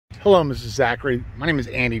Hello, Mrs. Zachary. My name is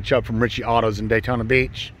Andy Chubb from Ritchie Autos in Daytona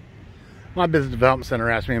Beach. My business development center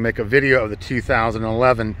asked me to make a video of the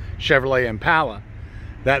 2011 Chevrolet Impala.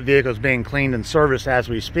 That vehicle is being cleaned and serviced as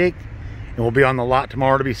we speak and will be on the lot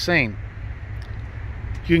tomorrow to be seen.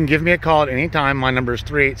 You can give me a call at any time. My number is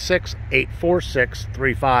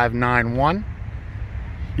 386-846-3591.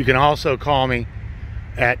 You can also call me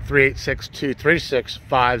at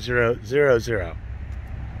 386-236-5000.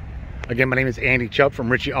 Again, my name is Andy Chubb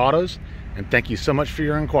from Ritchie Autos, and thank you so much for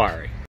your inquiry.